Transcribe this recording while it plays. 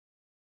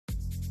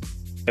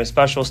I'm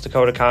Specialist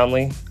Dakota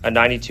Conley, a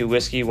 92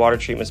 Whiskey water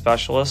treatment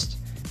specialist,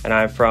 and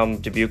I'm from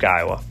Dubuque,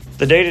 Iowa.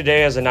 The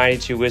day-to-day as a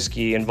 92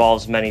 Whiskey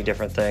involves many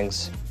different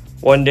things.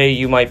 One day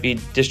you might be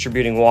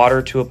distributing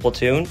water to a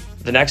platoon.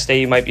 The next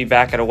day you might be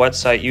back at a wet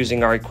site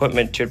using our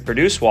equipment to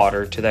produce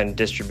water to then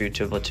distribute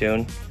to a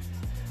platoon.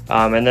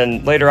 And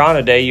then later on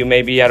a day you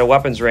may be at a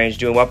weapons range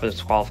doing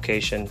weapons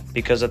qualification,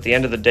 because at the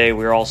end of the day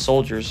we're all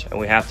soldiers and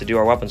we have to do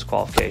our weapons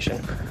qualification.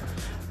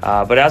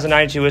 But as a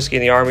 92 Whiskey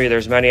in the Army,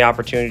 there's many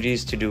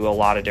opportunities to do a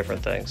lot of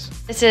different things.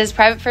 This is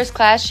Private First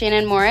Class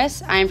Shannon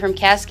Morris. I am from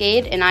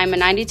Cascade and I'm a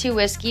 92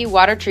 Whiskey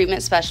water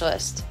treatment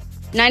specialist.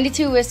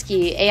 92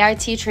 Whiskey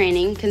AIT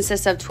training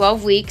consists of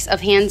 12 weeks of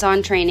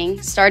hands-on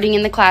training, starting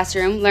in the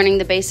classroom, learning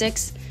the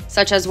basics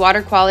such as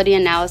water quality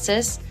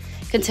analysis,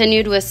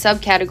 continued with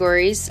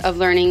subcategories of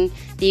learning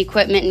the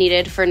equipment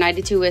needed for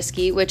 92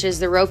 Whiskey, which is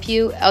the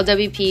ROPU,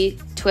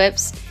 LWP,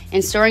 TWIPS,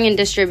 and storing and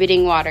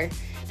distributing water.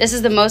 This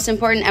is the most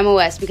important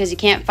MOS because you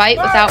can't fight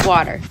without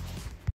water.